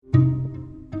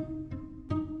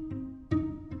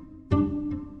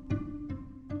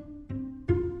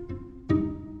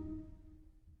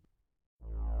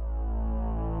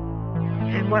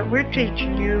what we're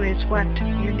teaching you is what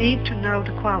you need to know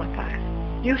to qualify.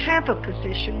 You have a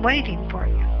position waiting for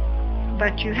you,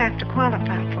 but you have to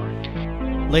qualify for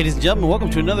it. Ladies and gentlemen, welcome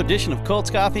to another edition of Colts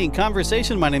Coffee and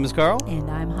Conversation. My name is Carl.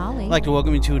 And I'm Holly. I'd like to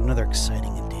welcome you to another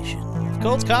exciting edition of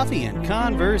Colts Coffee and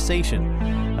Conversation.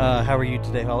 How are you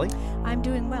today, Holly? I'm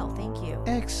doing well, thank you.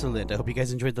 Excellent. I hope you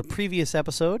guys enjoyed the previous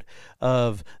episode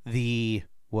of the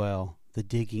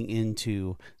digging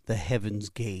into the Heaven's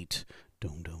Gate.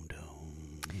 Dum, dum, dum.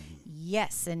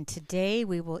 Yes, and today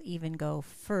we will even go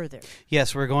further.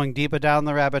 Yes, we're going deeper down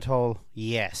the rabbit hole.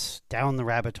 Yes, down the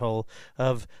rabbit hole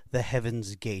of the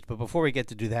Heaven's Gate. But before we get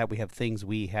to do that, we have things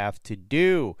we have to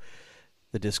do.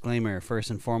 The disclaimer, first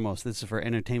and foremost, this is for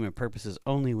entertainment purposes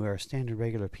only. We are standard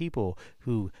regular people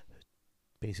who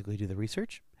basically do the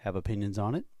research, have opinions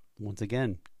on it. Once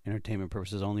again, entertainment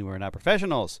purposes only. We're not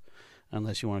professionals,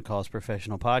 unless you want to call us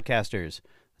professional podcasters.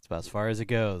 That's about as far as it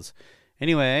goes.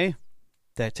 Anyway,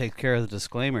 that takes care of the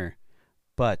disclaimer.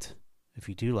 But if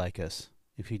you do like us,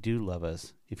 if you do love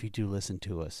us, if you do listen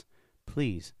to us,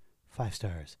 please, 5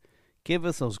 stars. Give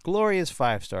us those glorious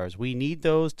 5 stars. We need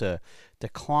those to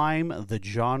climb the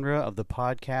genre of the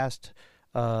podcast.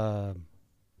 Podcast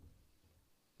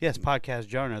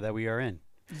genre that we are in.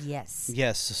 Yes.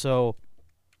 Yes. So,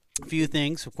 a few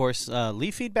things. Of course,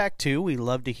 leave feedback too. We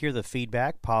love to hear the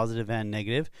feedback, positive and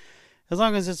negative. As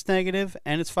long as it's negative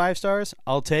and it's 5 stars,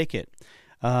 I'll take it.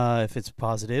 If it's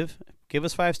positive, give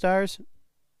us 5 stars.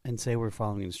 And say we're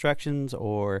following instructions,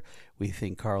 or we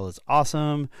think Carl is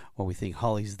awesome, or we think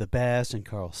Holly's the best and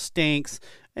Carl stinks.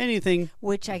 Anything.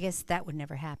 Which I guess that would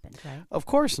never happen, right? Of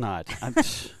course not.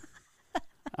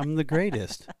 I'm the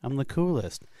greatest. I'm the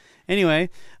coolest. Anyway,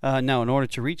 now in order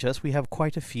to reach us, we have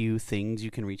quite a few things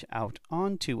you can reach out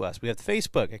on to us. We have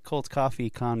Facebook at Colts Coffee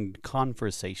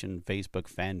Conversation Facebook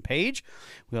fan page.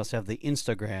 We also have the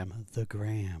Instagram, the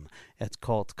Gram. That's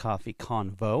Colts Coffee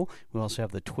Convo. We also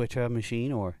have the Twitter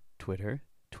machine, or Twitter.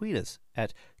 Tweet us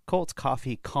at Colts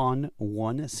Coffee Con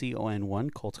 1,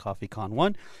 CON1, Colts Coffee Con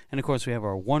 1. And of course, we have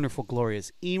our wonderful,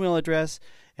 glorious email address,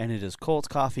 and it is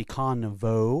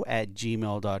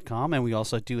coltscoffeeconvo@gmail.com. And we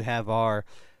also do have our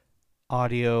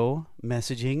audio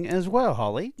messaging as well,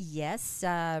 Holly. Yes,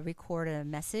 record a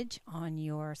message on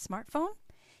your smartphone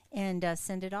and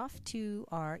send it off to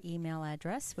our email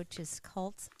address, which is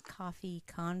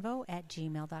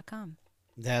coltscoffeeconvo@gmail.com.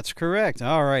 That's correct.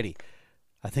 All righty.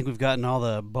 I think we've gotten all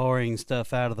the boring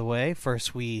stuff out of the way.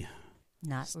 First,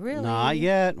 Not really. Not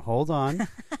yet. Hold on.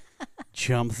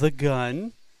 Jump the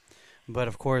gun. But,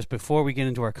 of course, before we get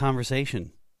into our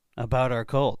conversation about our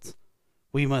Colts,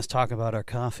 we must talk about our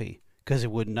coffee, because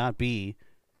it would not be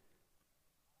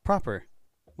proper.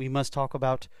 We must talk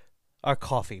about our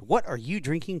coffee. What are you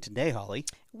drinking today, Holly?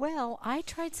 Well, I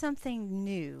tried something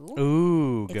new.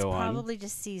 Ooh, It's go on. It's probably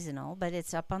just seasonal, but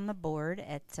it's up on the board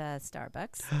at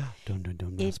Starbucks. Don't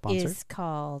sponsor. It is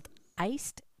called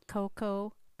Iced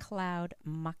Cocoa Cloud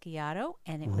Macchiato,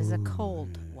 and it was a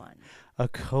cold one. A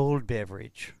cold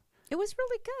beverage. It was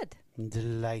really good.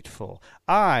 Delightful.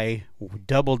 I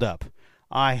doubled up.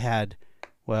 I had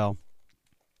a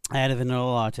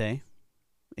vanilla latte.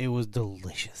 It was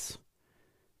delicious.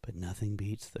 But nothing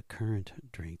beats the current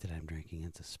drink that I'm drinking.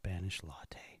 It's a Spanish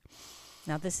latte.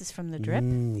 Now, this is from the Drip.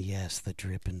 Yes, the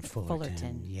Drip in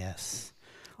Fullerton. Yes.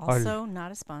 Also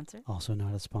not a sponsor. Also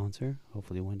not a sponsor.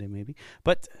 Hopefully one day maybe.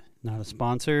 But not a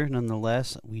sponsor.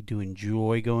 Nonetheless, we do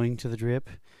enjoy going to the Drip.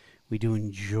 We do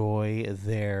enjoy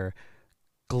their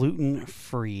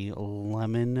gluten-free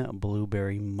lemon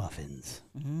blueberry muffins.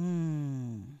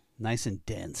 Nice and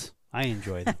dense. I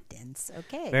enjoy them. Dense,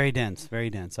 okay. Very dense, very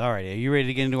dense. All right, are you ready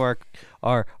to get into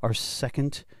our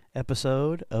second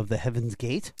episode of the Heaven's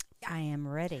Gate? I am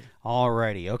ready. All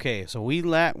righty. Okay, so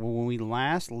when we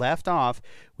last left off,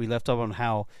 on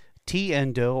how tea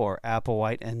and dough, or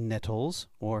Applewhite and Nettles,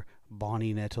 or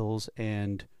Bonnie Nettles,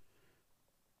 and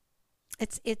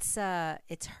it's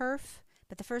Herf,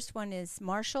 but the first one is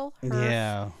Marshall. Herf,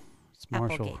 yeah, it's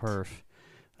Marshall Applegate. Herf.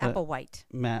 Applewhite.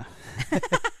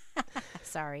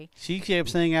 Sorry. She kept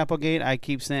saying Applegate. I'm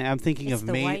thinking It's of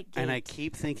the White Gate. and I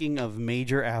keep thinking of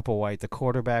Major Applewhite, the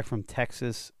quarterback from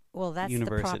Texas. Well, that's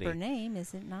University. the proper name,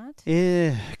 is it not?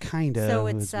 Kind of. So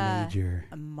it's Major.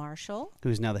 Marshall,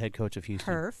 Who's now the head coach of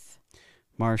Houston. Herf,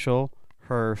 Marshall,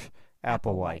 Herf,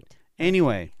 Applewhite.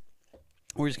 Anyway,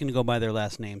 we're just going to go by their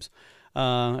last names.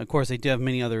 Of course, they do have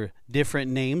many other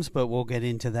different names, but we'll get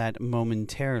into that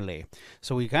momentarily.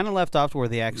 So we kind of left off to where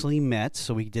they actually met,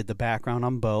 so we did the background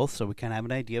on both, so we kind of have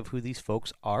an idea of who these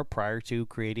folks are prior to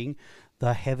creating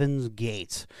the Heaven's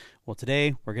Gates. Well,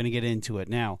 today we're going to get into it.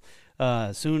 Now,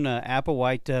 soon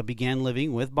Applewhite began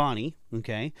living with Bonnie,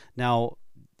 okay? Now,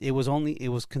 it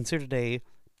was considered a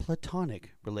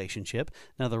platonic relationship.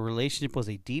 Now, the relationship was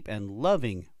a deep and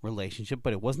loving relationship,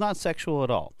 but it was not sexual at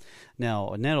all.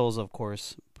 Now, Nettles, of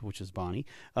course, which is Bonnie,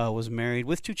 was married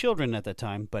with 2 children at that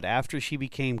time, but after she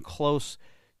became close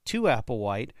to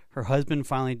Applewhite, her husband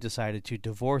finally decided to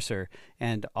divorce her,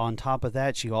 and on top of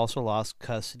that, she also lost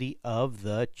custody of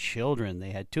the children. They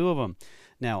had 2 of them.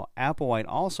 Now, Applewhite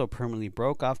also permanently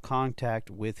broke off contact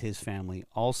with his family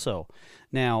also.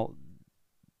 Now,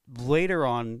 later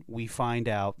on, we find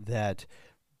out that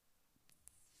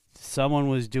someone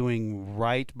was doing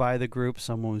right by the group,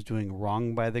 someone was doing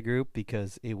wrong by the group,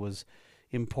 because it was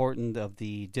important of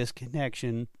the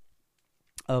disconnection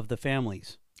of the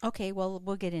families. Okay, well,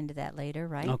 we'll get into that later,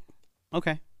 right? Oh,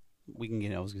 okay. We can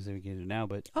get, I was going to say we can get it now,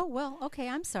 but... Oh, well, okay,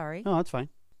 I'm sorry. No, that's fine.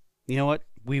 You know what?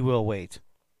 We will wait.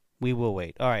 We will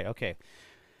wait. All right, okay.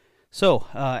 So,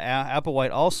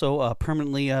 Applewhite also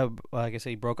permanently, like I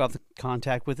say, broke off the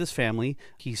contact with his family.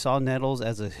 He saw Nettles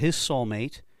as his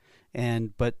soulmate,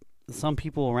 but some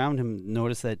people around him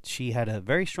noticed that she had a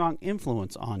very strong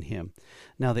influence on him.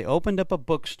 Now, they opened up a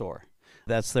bookstore.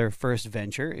 That's their first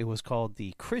venture. It was called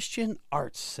the Christian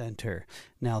Arts Center.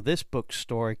 Now, this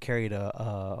bookstore carried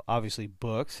obviously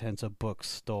books, hence a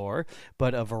bookstore,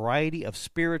 but a variety of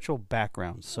spiritual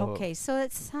backgrounds. So, okay, so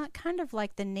it's not kind of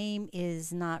like the name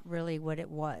is not really what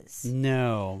it was.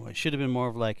 No, it should have been more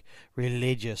of like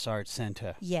Religious Arts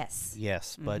Center. Yes.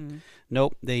 Yes, but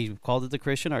nope, they called it the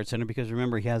Christian Arts Center because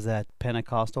remember he has that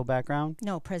Pentecostal background?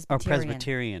 No, Or Presbyterian.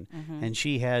 Presbyterian. And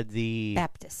she had the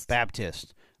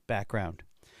Baptist background.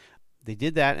 They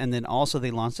did that, and then also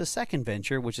they launched a second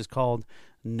venture, which is called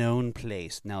Known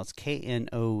Place. Now it's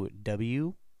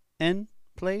KNOWN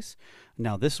Place.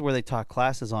 Now this is where they taught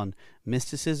classes on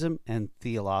mysticism and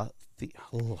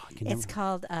It's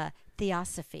called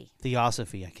Theosophy.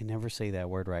 Theosophy. I can never say that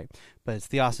word right, but it's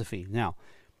Theosophy. Now,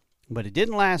 but it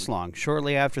didn't last long.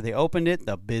 Shortly after they opened it,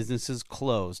 the businesses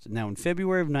closed. Now, in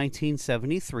February of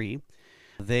 1973,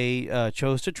 they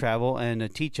chose to travel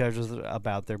and teach others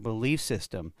about their belief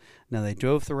system. Now, they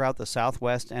drove throughout the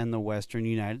Southwest and the Western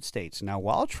United States. Now,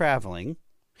 while traveling,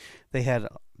 they had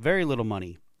very little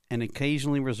money and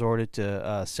occasionally resorted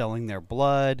to selling their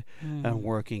blood and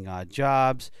working odd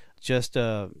jobs just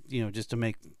to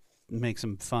make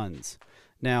some funds.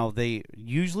 Now, they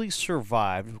usually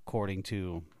survived, according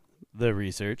to the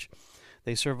research,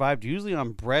 they survived usually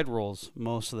on bread rolls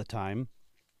most of the time.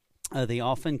 They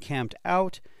often camped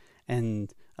out,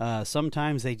 and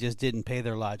sometimes they just didn't pay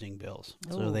their lodging bills.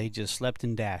 So they just slept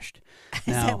and dashed.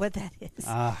 Is that what that is?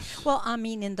 Well, I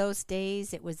mean, in those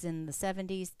days, it was in the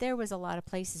 70s, there was a lot of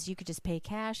places you could just pay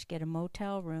cash, get a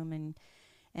motel room,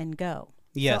 and go.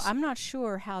 Yes. So I'm not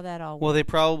sure how that all worked. Well, they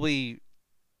probably...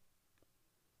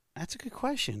 That's a good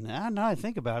question. Now I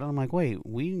think about it, I'm like, wait,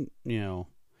 yeah,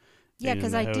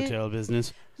 because I did hotel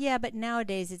business. Yeah, but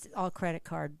nowadays it's all credit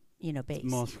card, based.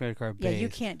 Most credit card based. Yeah, you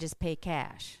can't just pay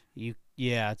cash.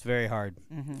 Yeah, it's very hard.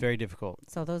 It's very difficult.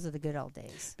 So those are the good old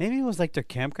days. Maybe it was like their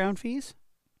campground fees.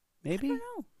 Maybe? I don't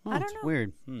know. Oh, I don't it's know.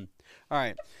 Weird. All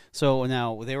right. So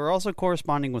now they were also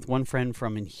corresponding with one friend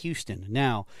from in Houston.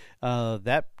 Now,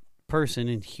 that person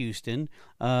in Houston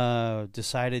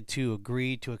decided to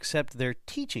agree to accept their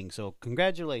teaching. So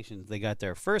congratulations. They got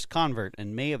their first convert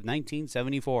in May of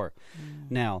 1974.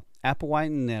 Now, Applewhite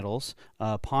and Nettles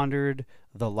pondered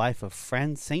the life of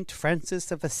St.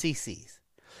 Francis of Assisi.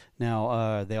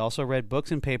 Now, they also read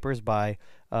books and papers by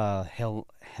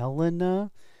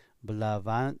Helena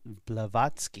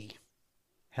Blavatsky.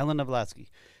 Helena Blavatsky.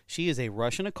 She is a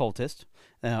Russian occultist.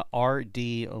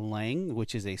 R.D. Lang,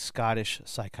 which is a Scottish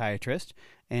psychiatrist,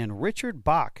 and Richard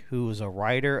Bach, who is a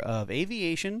writer of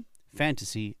aviation,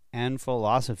 fantasy, and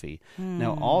philosophy.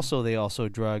 Now, also, they also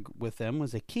drug with them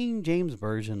was a King James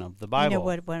version of the Bible. You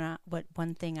know what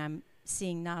one thing I'm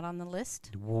seeing not on the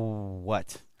list?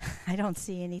 What? I don't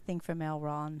see anything from L.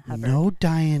 Ron Hubbard. No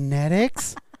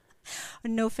Dianetics?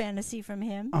 No fantasy from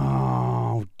him.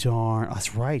 Oh, darn.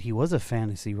 That's right. He was a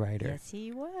fantasy writer. Yes,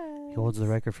 he was. He holds the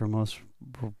record for most,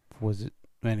 was it?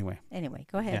 Anyway. Anyway,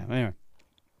 go ahead. Yeah, anyway.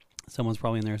 Someone's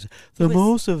probably in there.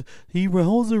 He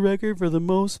holds the record for the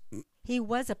most. He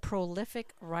was a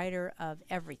prolific writer of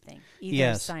everything. Either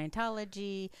Yes.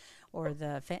 Scientology or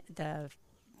the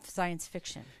science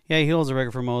fiction. Yeah, he holds the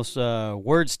record for most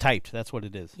words typed. That's what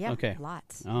it is. Yeah, Okay.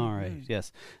 lots. All right.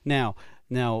 Yes. Now,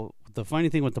 the funny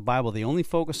thing with the Bible, they only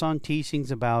focus on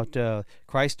teachings about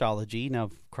Christology. Now,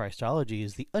 Christology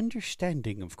is the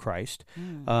understanding of Christ.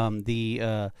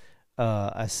 The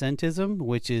ascetism,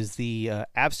 which is the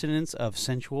abstinence of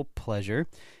sensual pleasure,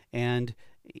 and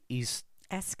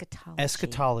Eschatology.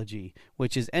 eschatology,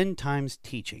 which is end times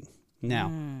teaching.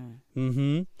 Now,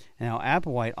 Now,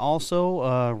 Applewhite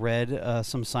also read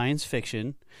some science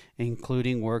fiction,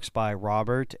 including works by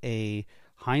Robert A.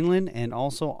 Heinlein and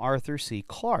also Arthur C.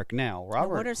 Clarke. Now,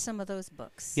 Robert... What are some of those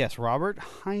books? Yes, Robert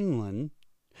Heinlein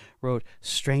wrote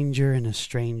Stranger in a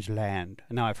Strange Land.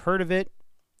 Now, I've heard of it.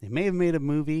 They may have made a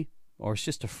movie, or it's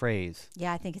just a phrase.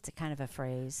 Yeah, I think it's a kind of a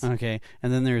phrase. Okay,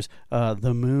 and then there's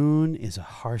The Moon is a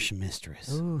Harsh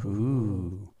Mistress.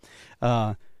 Ooh.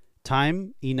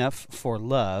 Time Enough for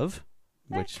Love.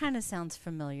 That kind of sounds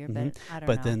familiar, but I don't know.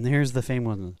 But then there's the famous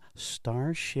one,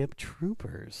 Starship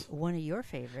Troopers. One of your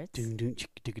favorites. Is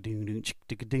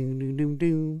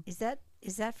that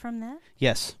from that?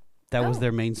 Yes, that was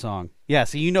their main song. Yeah,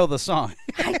 so you know the song.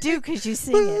 I do, because you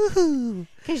sing it.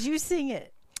 Because you sing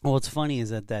it. Well, what's funny is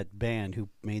that band who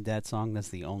made that song, that's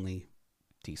the only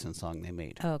decent song they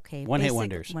made. Okay. One-hit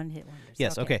wonders. One-hit wonders.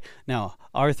 Yes, okay. Now,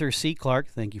 Arthur C. Clarke,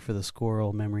 thank you for the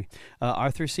squirrel memory.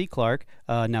 Arthur C. Clarke,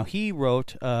 now he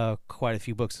wrote quite a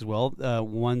few books as well.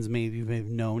 Ones maybe you may have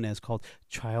known as called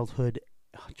Childhood's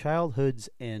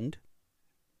End.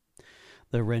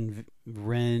 The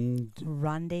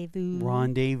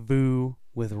Rendezvous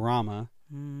with Rama.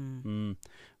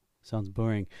 Sounds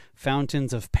boring.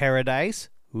 Fountains of Paradise.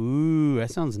 Ooh,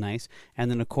 that sounds nice. And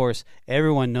then, of course,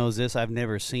 everyone knows this. I've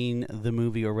never seen the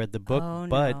movie or read the book,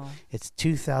 but it's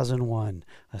 2001,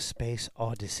 A Space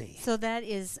Odyssey. So that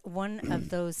is one of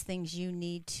those things you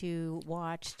need to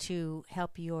watch to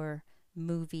help your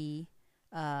movie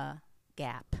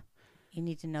gap. You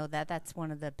need to know that. That's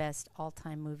one of the best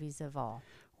all-time movies of all.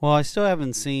 Well, I still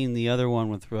haven't seen the other one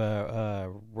with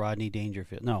Rodney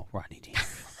Dangerfield. No, Rodney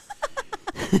Dangerfield.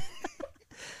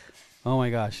 Oh,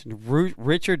 my gosh.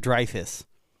 Richard Dreyfuss.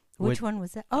 Which one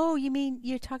was that? Oh, you mean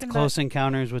you're talking about... Close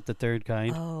Encounters with the Third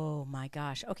Kind. Oh, my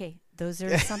gosh. Okay, those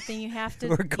are something you have to...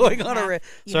 We're going on a rant.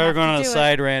 Sorry, we're going on a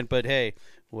side rant, but hey,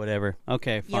 whatever.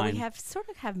 Okay, fine. Yeah, we sort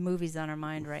of have movies on our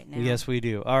mind right now. Yes, we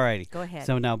do. All righty. Go ahead.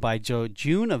 So now, by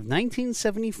June of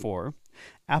 1974,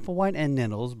 Applewhite and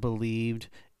Nettles beliefs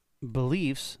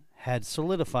had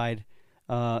solidified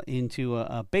into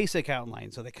a basic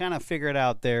outline. So they kind of figured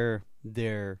out their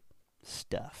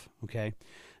stuff, okay?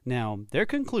 Now, their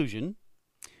conclusion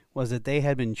was that they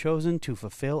had been chosen to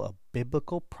fulfill a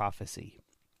biblical prophecy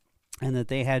and that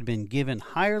they had been given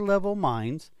higher-level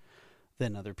minds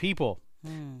than other people.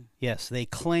 Yes, they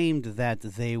claimed that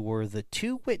they were the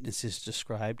two witnesses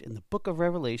described in the book of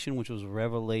Revelation, which was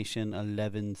Revelation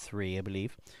 11:3, I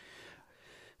believe,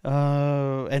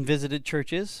 and visited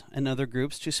churches and other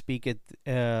groups to speak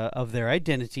of their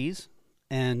identities,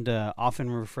 and often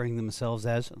referring themselves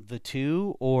as the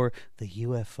two or the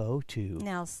UFO two.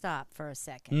 Now stop for a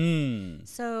second.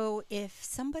 So if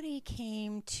somebody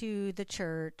came to the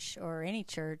church or any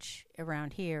church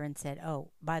around here and said,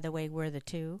 oh, by the way, we're the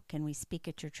two, can we speak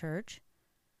at your church?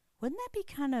 Wouldn't that be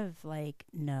kind of like,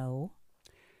 no?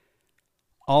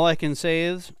 All I can say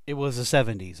is it was the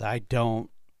 70s.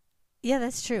 Yeah,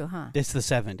 that's true, huh? It's the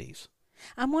 70s.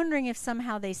 I'm wondering if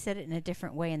somehow they said it in a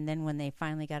different way, and then when they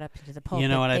finally got up to the pulpit, you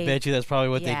know what? I bet you that's probably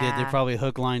what they did. They probably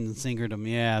hook, line, and sinkered them.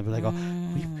 Yeah, be like,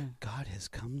 God has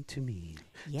come to me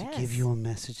to give you a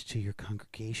message to your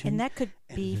congregation, and that could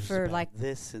be for like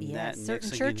this and that. And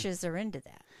certain churches are into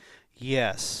that.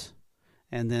 Yes,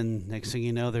 and then next thing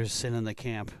you know, there's sin in the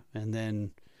camp, and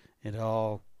then it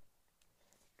all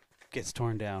gets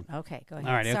torn down. Okay, go ahead.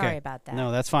 All right, Sorry about that.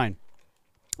 No, that's fine.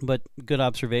 But good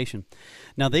observation.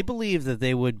 Now, they believed that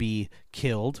they would be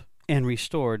killed and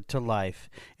restored to life,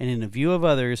 and in a view of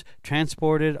others,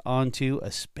 transported onto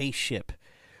a spaceship.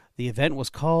 The event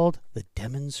was called the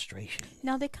Demonstration.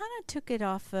 Now, they kind of took it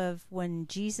off of when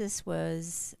Jesus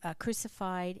was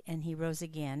crucified and he rose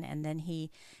again, and then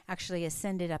he actually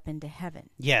ascended up into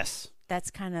heaven. Yes. That's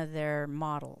kind of their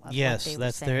model of yes, what they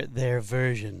that's were saying. their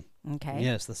version. Okay.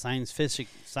 Yes, the science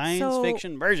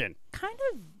fiction version. Kind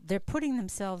of, they're putting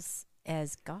themselves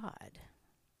as God.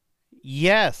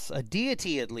 Yes, a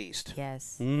deity at least.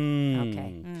 Yes.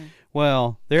 Okay.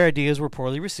 Well, their ideas were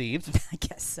poorly received. I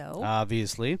guess so.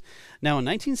 Obviously. Now, in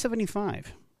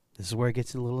 1975, this is where it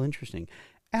gets a little interesting.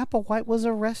 Applewhite was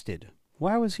arrested.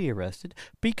 Why was he arrested?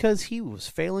 Because he was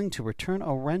failing to return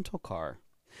a rental car.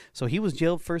 So he was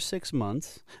jailed for 6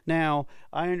 months. Now,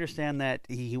 I understand that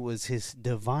he was his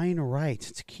divine right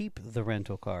to keep the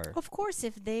rental car. Of course,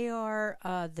 if they are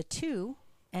the two,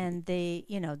 and the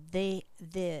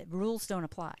rules don't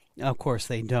apply. Of course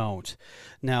they don't.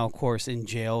 Now, of course, in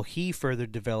jail, he further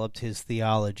developed his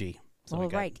theology. So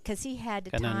right, because he had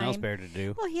time. Got nothing else better to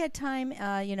do. Well, he had time.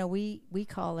 We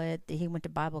call it. He went to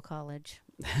Bible college.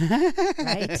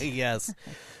 Right. Yes,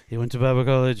 he went to Bible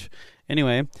college.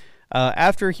 Anyway,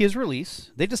 After his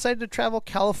release, they decided to travel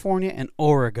California and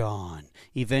Oregon,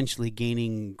 eventually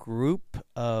gaining group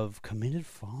of committed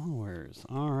followers.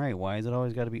 All right, why is it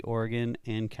always got to be Oregon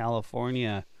and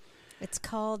California? It's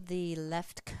called the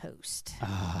Left Coast.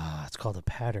 It's called a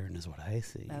pattern is what I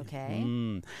see. Okay.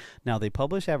 Now, they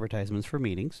publish advertisements for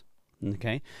meetings.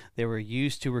 Okay. They were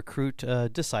used to recruit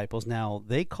disciples. Now,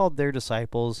 they called their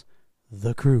disciples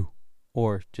the crew,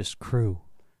 or just crew,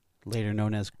 later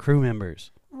known as crew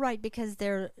members. Right, because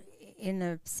they're in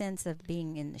a sense of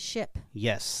being in the ship.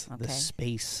 Yes, Okay. the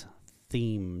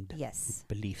space-themed Yes.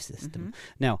 belief system.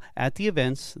 Now, at the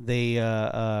events, they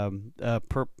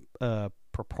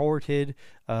purported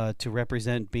to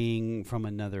represent being from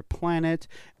another planet,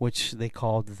 which they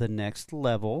called the next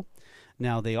level.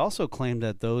 Now, they also claimed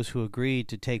that those who agreed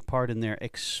to take part in their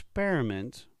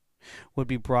experiment would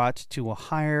be brought to a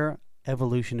higher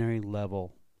evolutionary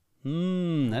level.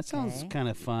 That sounds Okay. kind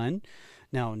of fun.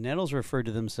 Now, Nettles referred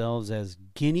to themselves as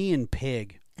Guinea and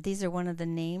Pig. These are one of the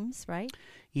names, right?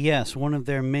 Yes, one of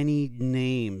their many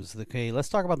names. Okay, let's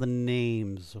talk about the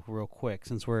names real quick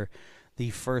since the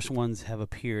first ones have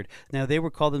appeared. Now, they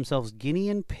would call themselves Guinea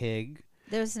and Pig.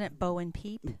 There's an Bo and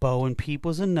Peep. Bo and Peep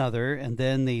was another, and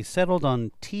then they settled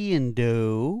on Tea and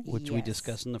Doe, which we Yes.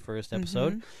 discussed in the first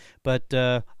episode. But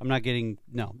I'm not getting,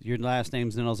 no, your last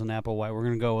name's Nettles and Applewhite. We're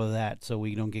going to go with that so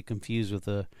we don't get confused with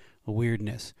the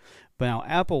weirdness. But now,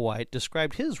 Applewhite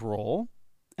described his role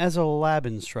as a lab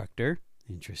instructor.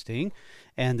 Interesting.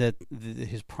 And that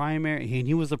his primary,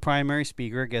 he was the primary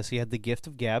speaker. I guess he had the gift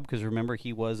of gab because remember,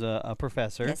 he was a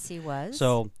professor. Yes, he was.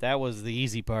 So that was the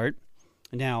easy part.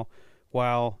 Now,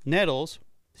 while Nettles,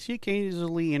 she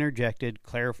occasionally interjected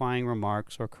clarifying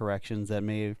remarks or corrections that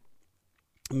may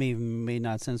made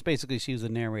not sense. Basically, she was the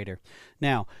narrator.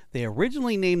 Now, they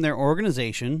originally named their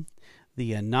organization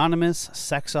the Anonymous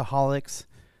Sexaholics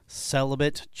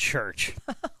Celibate Church.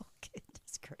 Oh,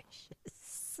 goodness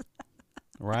gracious.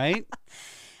 Right?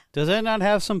 Does that not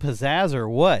have some pizzazz or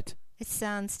what? It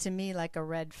sounds to me like a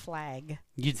red flag.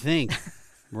 You'd think.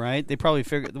 Right? They probably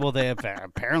figured, well,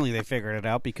 apparently they figured it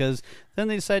out because then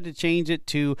they decided to change it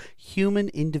to Human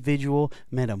Individual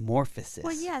Metamorphosis.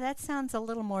 Well, yeah, that sounds a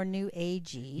little more new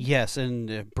agey. Yes, and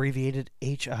abbreviated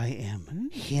HIM.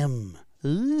 Him.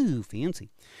 Ooh,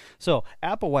 fancy. So,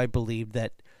 Applewhite believed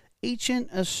that ancient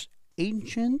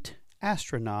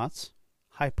astronauts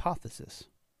hypothesis.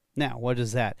 Now, what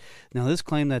is that? Now, this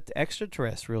claimed that the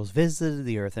extraterrestrials visited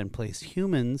the Earth and placed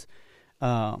humans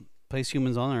on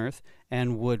Earth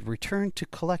and would return to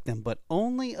collect them, but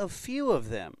only a few of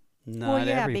them. Not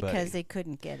everybody. Because they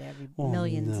couldn't get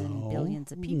millions and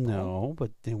billions of people. No,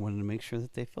 but they wanted to make sure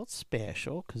that they felt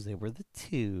special because they were the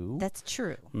two. That's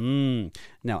true.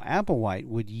 Now, Applewhite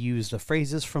would use the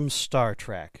phrases from Star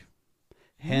Trek.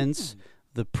 Hence,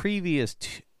 the previous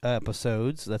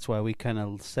episodes, that's why we kind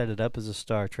of set it up as a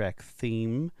Star Trek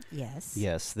theme. Yes.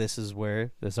 Yes, this is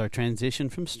our transition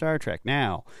from Star Trek.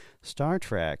 Now, Star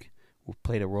Trek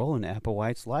played a role in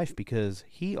Applewhite's life because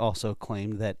he also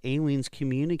claimed that aliens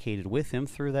communicated with him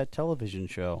through that television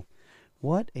show.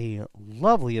 What a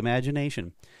lovely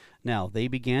imagination. Now, they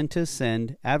began to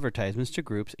send advertisements to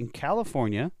groups in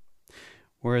California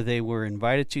where they were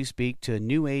invited to speak to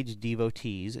New Age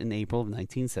devotees in April of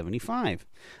 1975.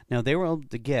 Now, they were able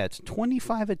to get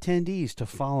 25 attendees to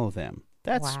follow them.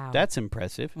 That's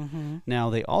impressive. Now,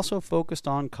 they also focused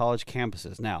on college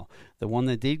campuses. Now, the one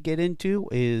that did get into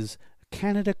is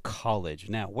Canada College.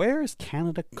 Now, where is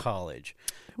Canada College?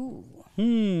 Ooh.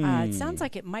 It sounds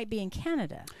like it might be in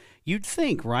Canada. You'd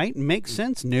think, right? Makes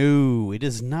sense. No, it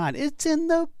is not. It's in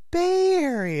the Bay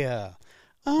Area.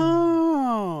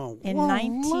 Oh, in well,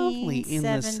 1975. lovely. In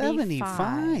the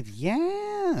 75.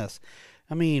 Yes.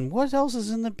 I mean, what else is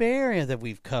in the Bay Area that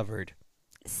we've covered?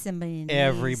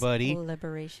 Everybody.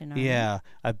 Liberation Army. Yeah,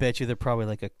 I bet you they're probably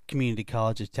like a community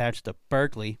college attached to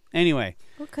Berkeley. Anyway.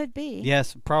 Well, could be.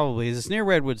 Yes, probably. It's near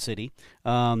Redwood City.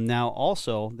 Now,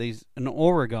 also, in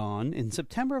Oregon, in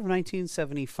September of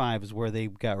 1975 is where they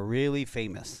got really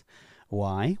famous.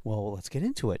 Why? Well, let's get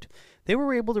into it. They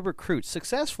were able to recruit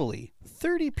successfully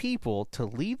 30 people to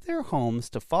leave their homes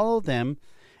to follow them,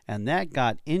 and that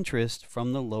got interest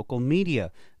from the local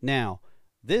media. Now,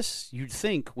 this, you'd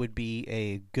think, would be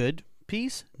a good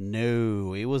piece.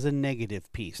 No, it was a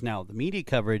negative piece. Now, the media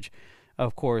coverage,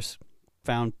 of course,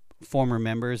 found former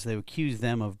members. They accused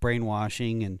them of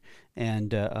brainwashing,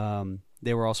 and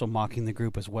they were also mocking the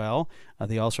group as well.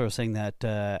 They also are saying that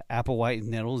Applewhite and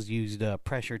Nettles used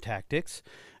pressure tactics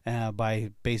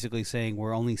by basically saying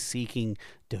we're only seeking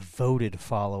devoted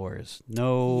followers,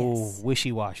 no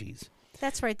wishy-washies.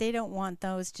 That's right. They don't want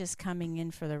those just coming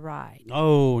in for the ride.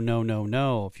 Oh, no, no,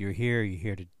 no. If you're here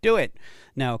to do it.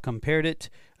 Now, compared it,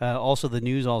 also the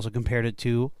news also compared it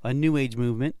to a New Age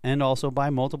movement and also by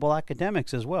multiple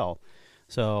academics as well.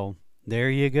 So there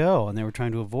you go. And they were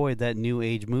trying to avoid that New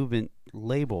Age movement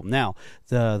label. Now,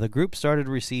 the group started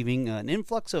receiving an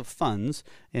influx of funds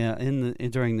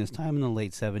during this time in the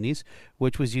late 70s,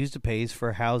 which was used to pay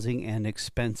for housing and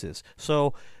expenses.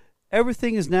 So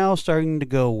everything is now starting to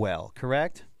go well,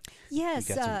 correct? Yes.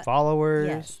 You got some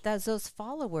followers. Yes. Those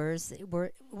followers,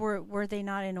 were they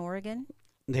not in Oregon?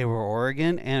 They were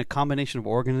Oregon and a combination of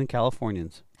Oregon and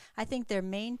Californians. I think their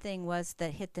main thing was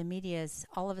that hit the media is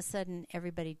all of a sudden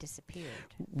everybody disappeared.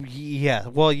 Yeah.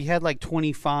 Well, you had like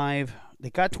 25. They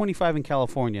got 25 in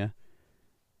California,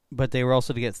 but they were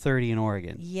also to get 30 in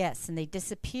Oregon. Yes, and they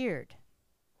disappeared.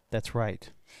 That's right.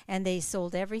 And they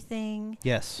sold everything.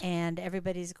 Yes. And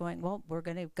everybody's going, well, we're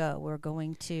going to go. We're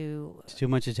going to... It's too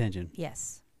much attention.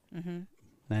 Yes. Mm-hmm.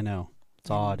 I know.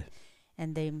 It's odd.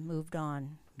 And they moved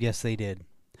on. Yes, they did.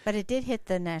 But it did hit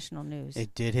the national news.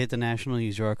 It did hit the national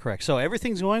news. You are correct. So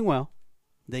everything's going well.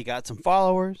 They got some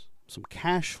followers, some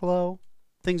cash flow.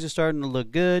 Things are starting to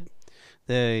look good.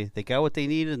 They got what they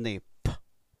needed, and they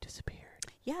disappeared.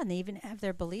 Yeah, and they even have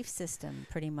their belief system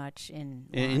pretty much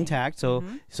intact.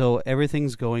 So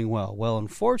everything's going well. Well,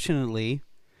 unfortunately,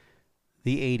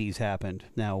 the 80s happened.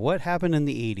 Now, what happened in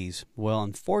the 80s? Well,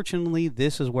 unfortunately,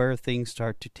 this is where things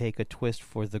start to take a twist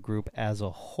for the group as a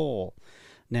whole.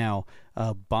 Now,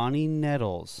 Bonnie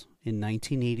Nettles in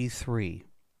 1983,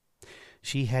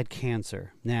 she had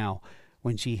cancer. Now,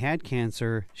 when she had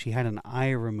cancer, she had an eye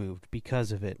removed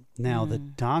because of it. Now, the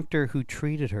doctor who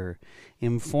treated her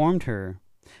informed her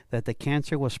that the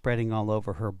cancer was spreading all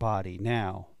over her body.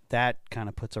 Now, that kind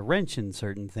of puts a wrench in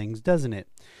certain things, doesn't it?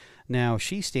 Now,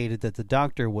 she stated that the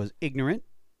doctor was ignorant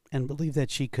and believed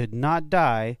that she could not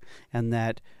die and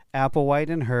that Applewhite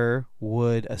and her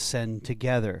would ascend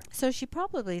together. So she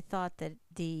probably thought that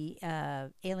the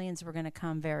aliens were going to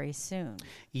come very soon.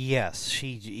 Yes,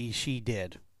 she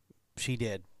did. She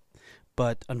did.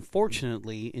 But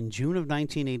unfortunately, in June of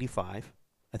 1985,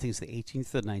 I think it's the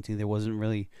 18th or the 19th, there wasn't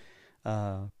really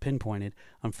pinpointed.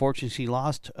 Unfortunately, she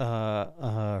lost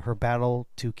her battle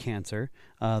to cancer.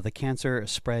 The cancer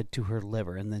spread to her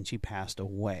liver, and then she passed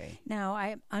away. Now,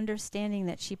 I'm understanding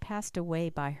that she passed away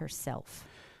by herself.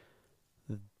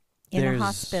 In a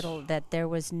hospital, that there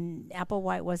was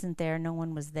Applewhite wasn't there, no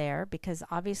one was there, because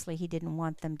obviously he didn't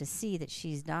want them to see that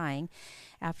she's dying.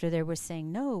 After they were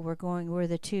saying, "No, we're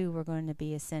the two, we're going to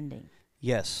be ascending."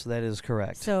 Yes, that is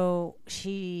correct. So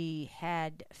she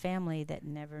had family that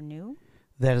never knew.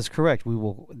 That is correct. We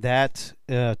will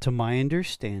to my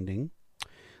understanding,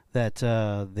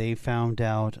 that they found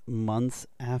out months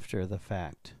after the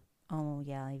fact. Oh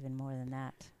yeah, even more than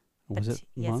that. Was it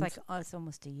months? It's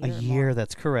almost a year. A year,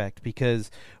 that's correct. Because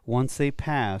once they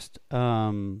passed,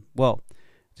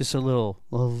 just a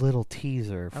little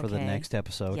teaser for the next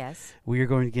episode. Yes. We are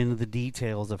going to get into the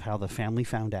details of how the family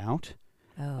found out.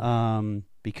 Oh.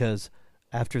 Because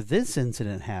after this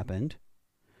incident happened,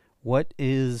 what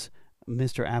is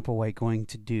Mr. Applewhite going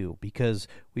to do? Because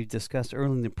we've discussed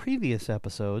early in the previous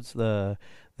episodes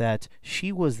that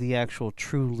she was the actual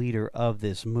true leader of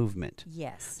this movement.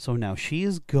 Yes. So now she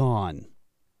is gone.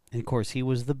 And of course, he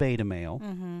was the beta male.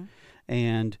 Mm-hmm.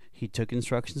 And he took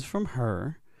instructions from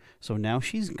her. So now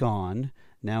she's gone.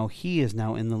 Now he is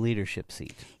now in the leadership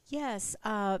seat. Yes.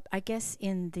 I guess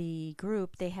in the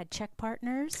group they had check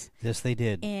partners. Yes, they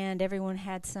did. And everyone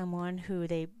had someone who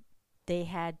they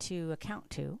had to account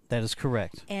to. That is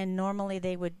correct. And normally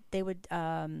they would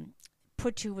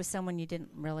put you with someone you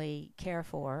didn't really care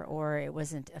for, or it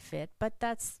wasn't a fit. But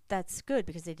that's good,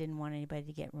 because they didn't want anybody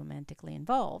to get romantically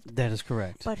involved. That is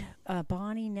correct. But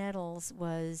Bonnie Nettles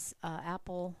was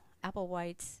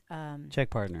Applewhite's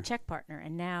check partner,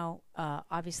 and now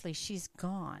obviously she's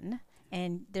gone,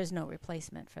 and there's no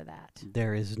replacement for that.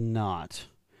 There is not.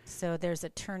 So there's a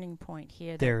turning point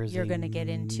here that you're going to get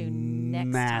into next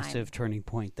massive time. Turning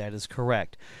point. That is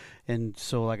correct. And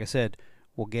so, like I said,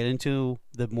 we'll get into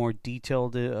the more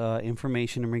detailed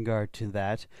information in regard to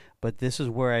that. But this is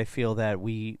where I feel that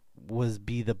we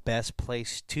be the best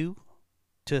place to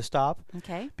stop.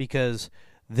 Okay. Because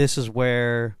this is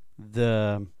where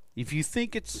if you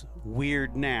think it's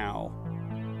weird now,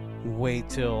 wait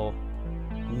till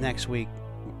next week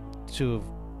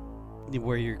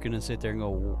where you're going to sit there and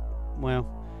go, well,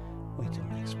 wait till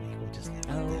next week. We'll just leave it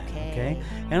at that. Okay.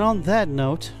 And on that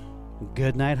note,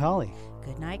 good night, Holly.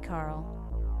 Good night, Carl.